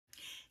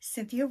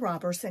Cynthia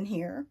Robertson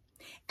here,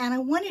 and I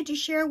wanted to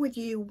share with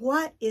you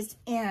what is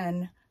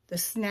in the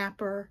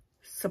Snapper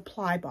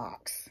supply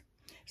box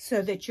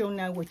so that you'll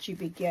know what you'll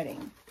be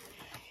getting.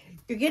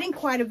 You're getting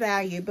quite a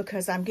value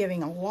because I'm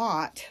giving a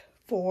lot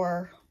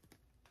for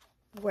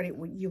what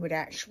you would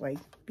actually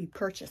be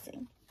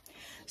purchasing.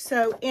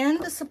 So in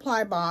the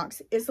supply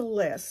box is a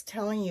list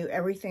telling you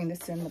everything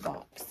that's in the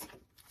box,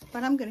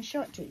 but I'm going to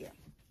show it to you.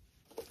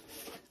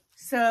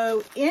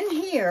 So in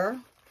here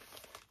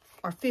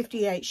are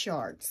 58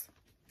 shards.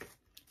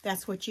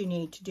 That's what you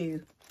need to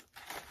do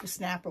the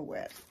snapper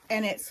with.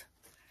 And it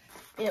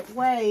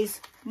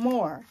weighs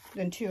more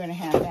than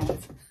 2.5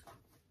 ounces.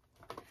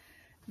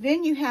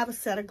 Then you have a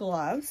set of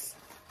gloves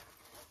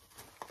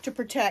to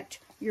protect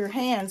your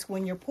hands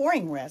when you're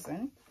pouring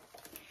resin.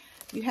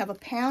 You have a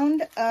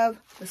pound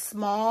of the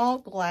small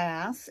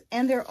glass,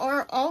 and there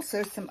are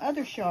also some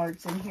other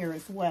shards in here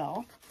as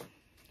well.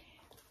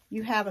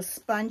 You have a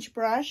sponge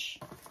brush.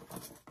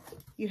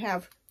 You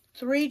have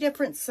 3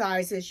 different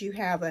sizes. You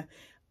have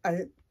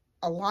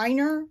a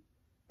liner,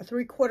 a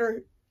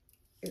 3/4,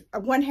 a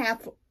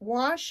 1/2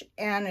 wash,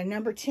 and a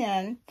number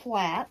 10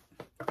 flat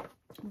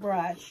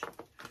brush.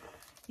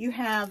 You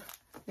have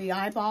the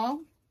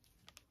eyeball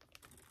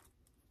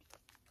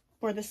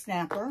for the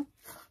snapper.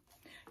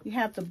 You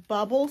have the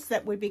bubbles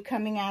that would be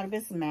coming out of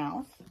his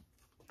mouth.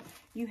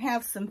 You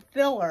have some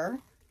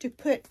filler to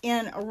put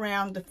in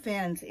around the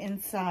fins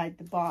inside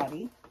the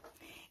body.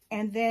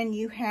 And then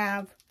you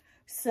have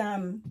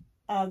some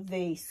of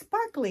the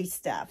sparkly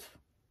stuff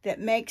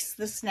that makes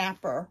the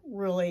snapper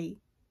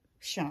really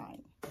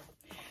shine.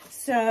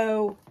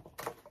 So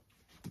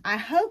I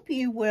hope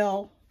you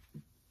will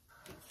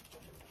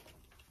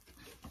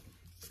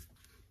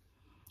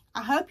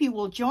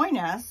join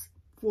us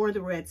for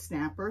the Red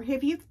Snapper.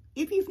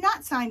 If you've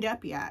not signed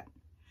up yet,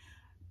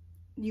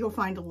 you'll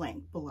find a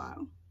link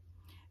below.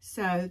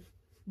 So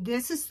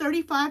this is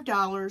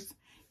 $35.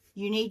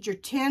 You need your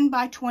 10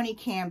 by 20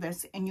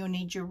 canvas, and you'll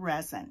need your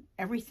resin.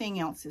 Everything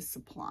else is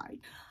supplied.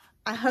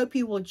 I hope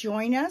you will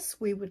join us.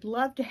 We would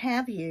love to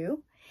have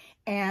you,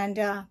 and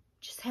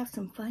just have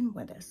some fun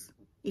with us.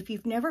 If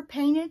you've never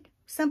painted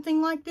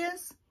something like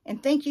this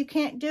and think you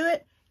can't do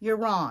it, you're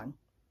wrong.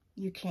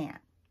 You can.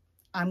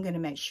 I'm going to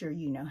make sure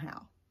you know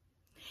how.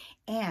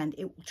 And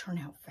it will turn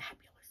out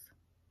fabulous.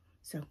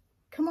 So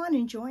come on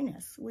and join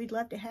us. We'd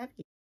love to have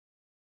you.